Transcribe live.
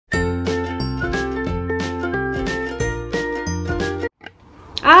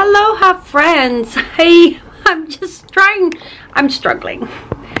Aloha, friends. Hey, I'm struggling. I'm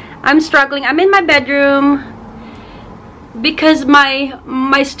in my bedroom because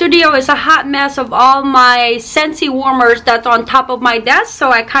my studio is a hot mess of all my Scentsy warmers that's on top of my desk, so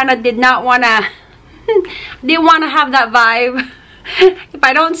I kind of didn't want to have that vibe. If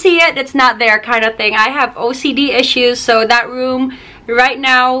I don't see it, it's not there kind of thing. I have OCD issues, so that room right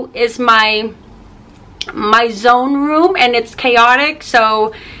now is my zone room, and it's chaotic,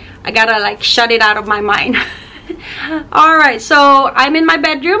 so I gotta like shut it out of my mind. Alright, so I'm in my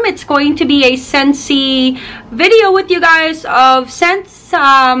bedroom. It's going to be a Scentsy video with you guys of scents,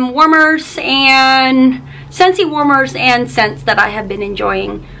 warmers, and Scentsy warmers and scents that I have been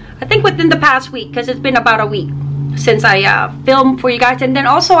enjoying, I think within the past week, because it's been about a week since I filmed for you guys. And then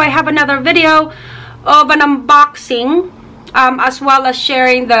also I have another video of an unboxing, as well as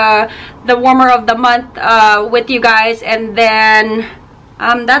sharing the warmer of the month with you guys. And then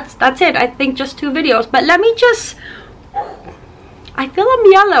that's it. I think just 2 videos, but let me just, I feel I'm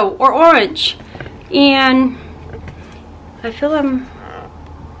yellow or orange, and I feel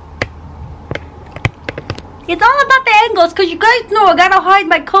it's all about the angles, because you guys know I gotta hide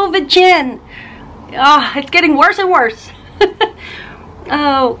my COVID chin. Oh, it's getting worse and worse.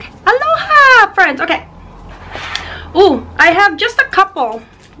 Oh, aloha, friends. Okay. Oh, I have just a couple.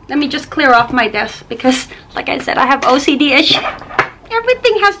 Let me just clear off my desk, because like I said, I have OCD issue.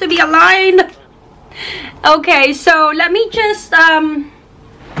 Everything has to be aligned. Okay, so let me just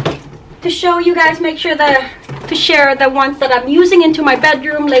to show you guys, make sure to share the ones that I'm using into my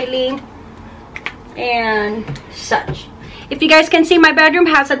bedroom lately and such. If you guys can see, my bedroom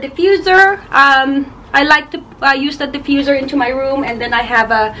has a diffuser. I like to use the diffuser into my room, and then I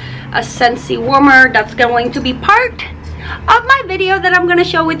have a Scentsy warmer that's going to be part of my video that I'm going to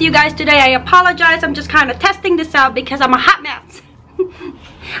show with you guys today. I apologize, I'm just kind of testing this out because I'm a hot mess.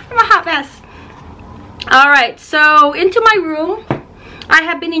 I'm a hot mess. Alright, so into my room, I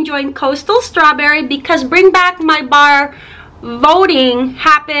have been enjoying Coastal Strawberry because Bring Back My Bar voting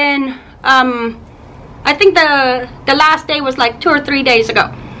happened, I think the last day was like 2 or 3 days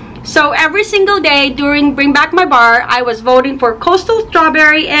ago. So every single day during Bring Back My Bar, I was voting for Coastal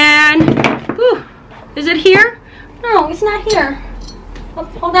Strawberry. And whew, is it here? No, it's not here. Oh,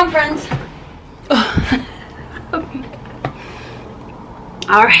 hold on, friends.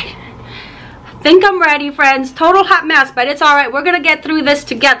 Alright, I think I'm ready, friends. Total hot mess, but it's alright. We're gonna get through this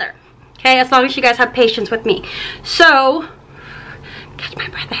together, okay, as long as you guys have patience with me. So, catch my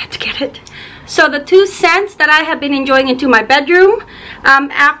breath, I had to get it. So the 2 scents that I have been enjoying into my bedroom,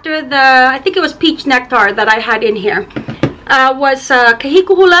 after the, I think it was Peach Nectar that I had in here, was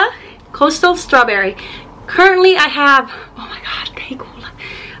Kahikuhula Coastal Strawberry. Currently I have, oh my god, Kahikuhula.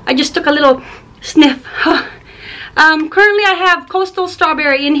 I just took a little sniff. Currently I have Coastal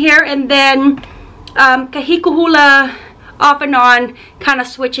Strawberry in here, and then Kahikuhula off and on, kind of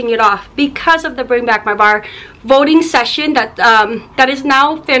switching it off because of the Bring Back My Bar voting session that is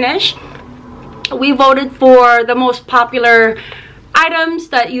now finished. We voted for the most popular items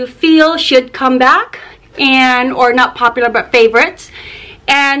that you feel should come back, and or not popular but favorites.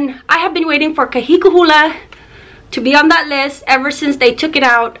 And I have been waiting for Kahikuhula to be on that list ever since they took it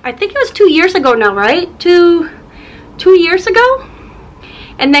out. I think it was 2 years ago now, right? Two years ago.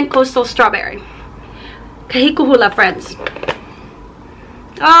 And then Coastal Strawberry. Kahikuhula, friends.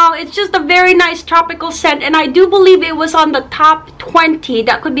 Oh, it's just a very nice tropical scent, and I do believe it was on the top 20.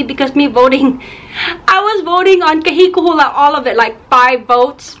 That could be because me voting. I was voting on Kahikuhula, all of it, like 5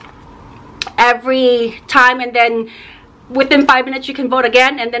 votes every time, and then within 5 minutes you can vote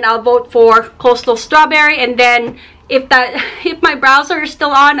again, and then I'll vote for Coastal Strawberry, and then if my browser is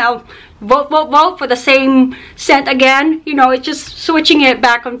still on, I'll vote for the same scent again. You know, it's just switching it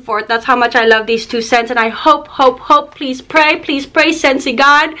back and forth. That's how much I love these 2 scents, and I hope, please pray, Scentsy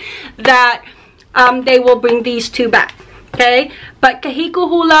God, that they will bring these 2 back. Okay, but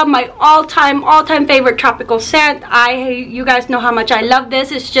Kahikuhula, my all-time favorite tropical scent. You guys know how much I love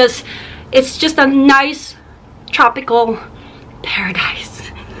this. It's just a nice tropical paradise.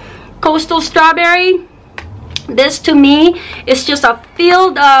 Coastal Strawberry, this to me is just a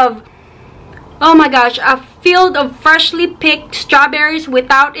field of, oh my gosh, a field of freshly picked strawberries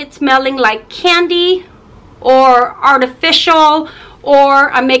without it smelling like candy or artificial,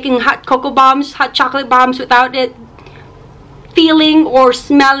 or I'm making hot cocoa bombs, hot chocolate bombs, without it feeling or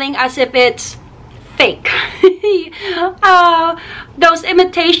smelling as if it's fake. Those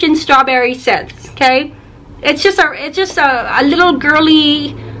imitation strawberry scents, okay? It's just a little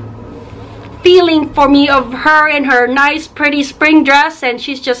girly feeling for me of her in her nice pretty spring dress, and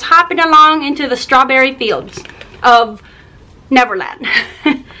she's just hopping along into the strawberry fields of Neverland.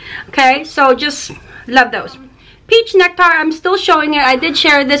 Okay, so just love those. Peach Nectar, I'm still showing it. I did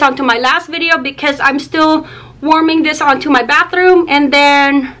share this onto my last video because I'm still warming this onto my bathroom, and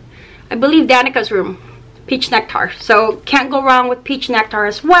then I believe Danika's room. Peach Nectar, so can't go wrong with Peach Nectar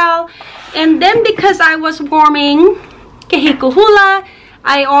as well. And then because I was warming Kahiko Hula,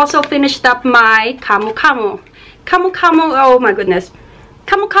 I also finished up my Camu Camu. Camu Camu, oh my goodness.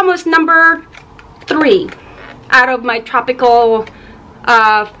 Camu Camu is number 3 out of my tropical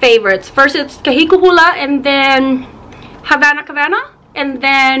favorites. First it's Kahiko Hula, and then Havana Cabana, and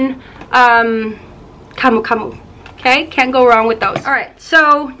then Camu Camu. Okay, can't go wrong with those. Alright,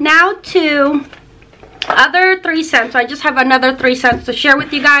 so now to other 3 scents. So I just have another 3 scents to share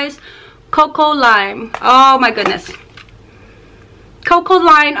with you guys. Cocoa Lime. Oh my goodness. Cocoa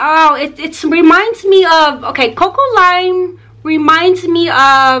Lime. Oh, it reminds me of, okay, Cocoa Lime reminds me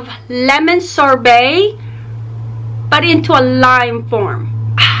of lemon sorbet, but into a lime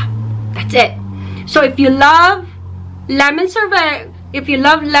form. That's it. So if you love lemon sorbet,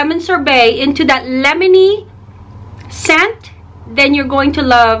 into that lemony scent, then you're going to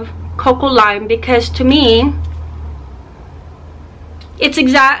love Cocoa Lime, because to me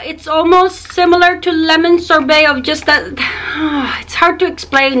it's almost similar to lemon sorbet, of just that it's hard to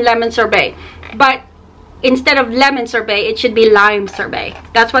explain lemon sorbet, but instead of lemon sorbet it should be lime sorbet.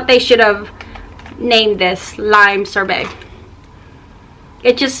 That's what they should have named this, lime sorbet.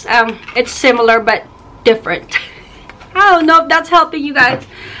 It just it's similar but different. I don't know if that's helping you guys.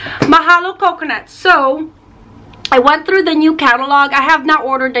 Mahalo Coconut. So I went through the new catalog. I have not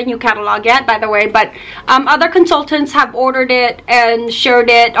ordered the new catalog yet, by the way, but other consultants have ordered it and shared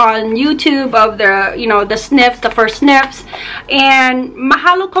it on YouTube of the, you know, the sniffs, the first sniffs. And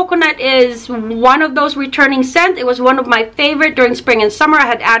Mahalo Coconut is one of those returning scents. It was one of my favorite during spring and summer. I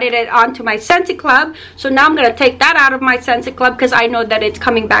had added it onto my Scentsy Club. So now I'm going to take that out of my Scentsy Club because I know that it's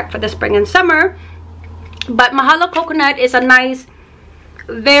coming back for the spring and summer. But Mahalo Coconut is a nice,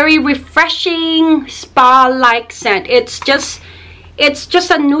 very refreshing spa-like scent. It's just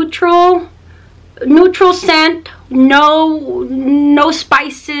a neutral scent. No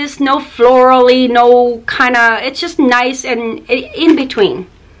spices, no florally, no kind of, it's just nice and in between.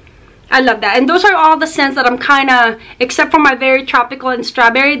 I love that. And those are all the scents that I'm kind of, except for my very tropical and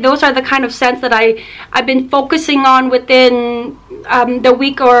strawberry, those are the kind of scents that I've been focusing on within the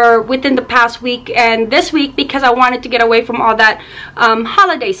week, or within the past week and this week, because I wanted to get away from all that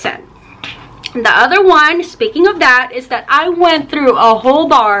holiday scent. The other one, speaking of that, is that I went through a whole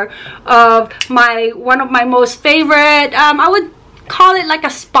bar of one of my most favorite, I would call it like a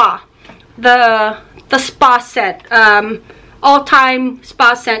spa, the spa scent, all-time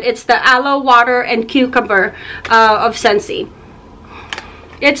spa scent. It's the Aloe Water and Cucumber of Scentsy.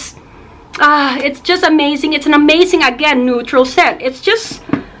 It's just amazing. It's an amazing, again, neutral scent. It's just,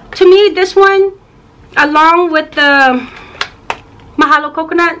 to me, this one, along with the Mahalo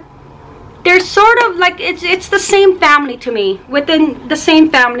Coconut, they're sort of like, it's the same family to me, within the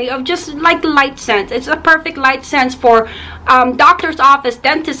same family of just like light scents. It's a perfect light scent for doctor's office,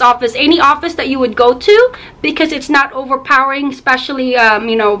 dentist's office, any office that you would go to, because it's not overpowering, especially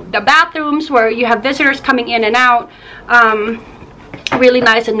you know, the bathrooms where you have visitors coming in and out. Really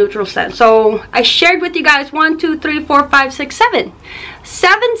nice and neutral scent. So I shared with you guys 1, 2, 3, 4, 5, 6, 7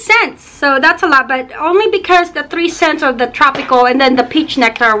 scents. So that's a lot, but only because the 3 scents of the tropical, and then the Peach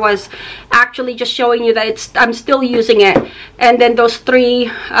Nectar was actually just showing you that I'm still using it. And then those 3,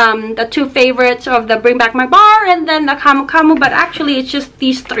 the 2 favorites of the Bring Back My Bar, and then the Camu Camu, but actually it's just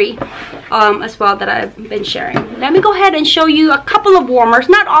these 3 as well that I've been sharing. Let me go ahead and show you a couple of warmers,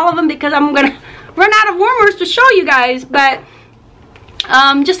 not all of them because I'm gonna run out of warmers to show you guys, but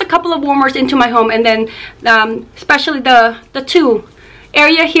just a couple of warmers into my home, and then especially the 2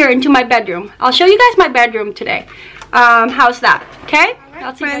 area here into my bedroom. I'll show you guys my bedroom today. How's that? Okay,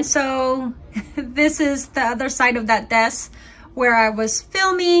 Alright, friends, so this is the other side of that desk where I was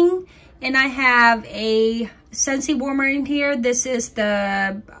filming, and I have a Scentsy warmer in here. This is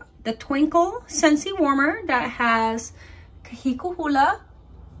the Twinkle Scentsy warmer that has Kahiko Hula.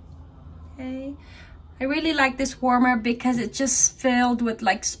 Okay, I really like this warmer because it's just filled with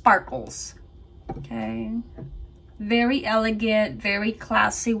like sparkles. Okay, very elegant, very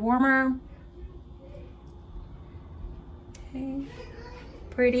classy warmer. Okay,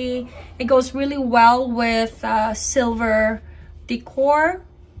 pretty. It goes really well with silver decor,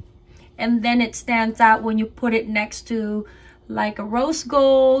 and then it stands out when you put it next to like a rose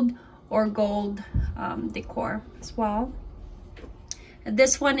gold or gold decor as well.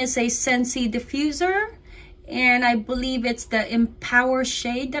 This one is a Scentsy Diffuser, and I believe it's the Empower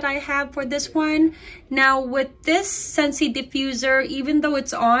shade that I have for this one. Now with this Scentsy Diffuser, even though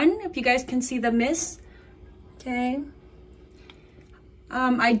it's on, if you guys can see the mist, okay,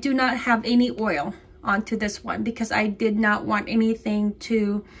 I do not have any oil onto this one because I did not want anything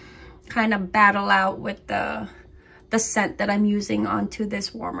to kind of battle out with the scent that I'm using onto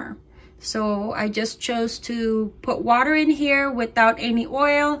this warmer. So I just chose to put water in here without any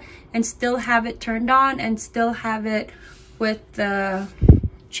oil and still have it turned on and still have it with the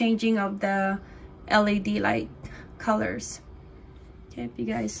changing of the LED light colors. Okay, if you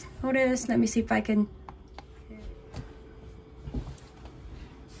guys notice, let me see if I can.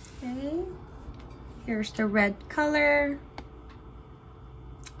 Okay, here's the red color.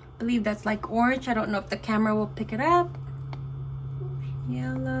 I believe that's like orange. I don't know if the camera will pick it up.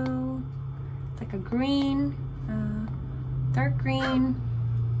 Yellow, like a green, dark green,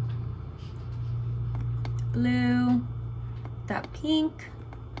 blue, that pink,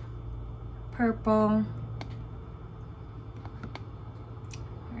 purple.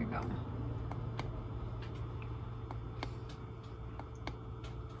 There we go.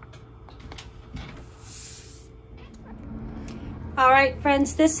 All right,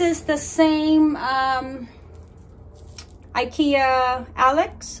 friends, this is the same IKEA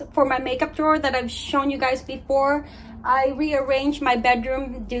Alex for my makeup drawer that I've shown you guys before. I rearranged my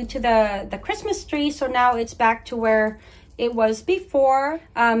bedroom due to the Christmas tree, so now it's back to where it was before,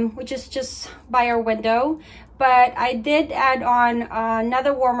 which is just by our window. But I did add on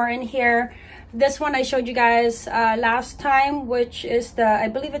another warmer in here. This one I showed you guys last time, which is the, I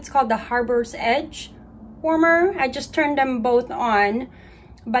believe it's called the Harbor's Edge warmer. I just turned them both on,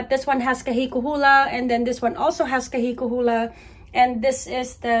 but this one has kahiko hula, and then this one also has kahiko hula. And this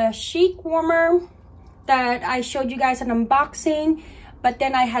is the Chic warmer that I showed you guys an unboxing, but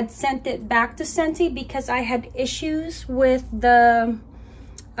then I had sent it back to Scentsy because I had issues with the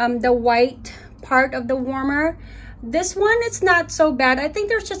white part of the warmer. This one, it's not so bad. I think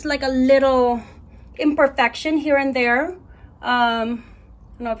there's just like a little imperfection here and there. I don't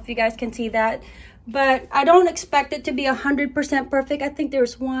know if you guys can see that, but I don't expect it to be 100% perfect. I think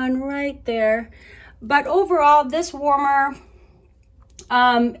there's one right there. But overall, this warmer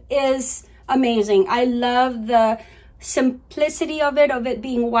is amazing. I love the simplicity of it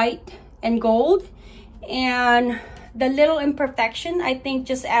being white and gold. And the little imperfection, I think,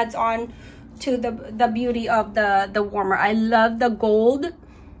 just adds on to the beauty of the warmer. I love the gold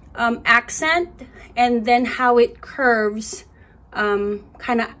accent, and then how it curves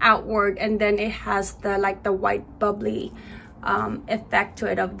kind of outward, and then it has the like the white bubbly effect to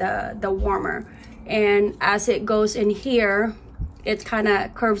it of the warmer. And as it goes in here, it kind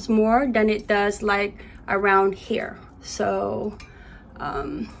of curves more than it does like around here. So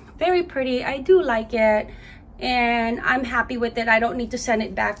very pretty. I do like it, and I'm happy with it. I don't need to send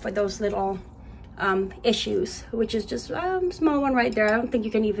it back for those little issues, which is just a small one right there. I don't think you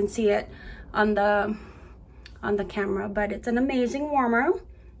can even see it on the camera, but it's an amazing warmer.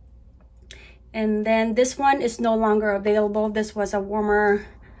 And then this one is no longer available. This was a warmer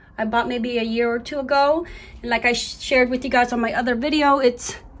I bought maybe a year or two ago, and like I shared with you guys on my other video,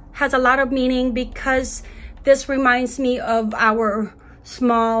 it has a lot of meaning because this reminds me of our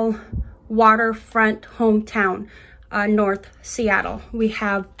small waterfront hometown, North Seattle. We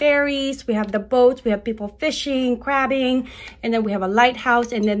have ferries, we have the boats, we have people fishing, crabbing, and then we have a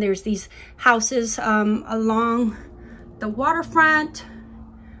lighthouse, and then there's these houses along the waterfront,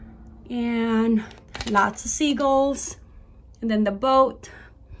 and lots of seagulls, and then the boat,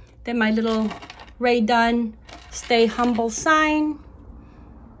 then my little Ray Dunn Stay Humble sign.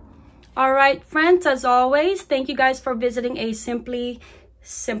 All right, friends, as always, thank you guys for visiting A Simply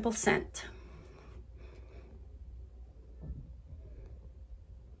Simple Scent.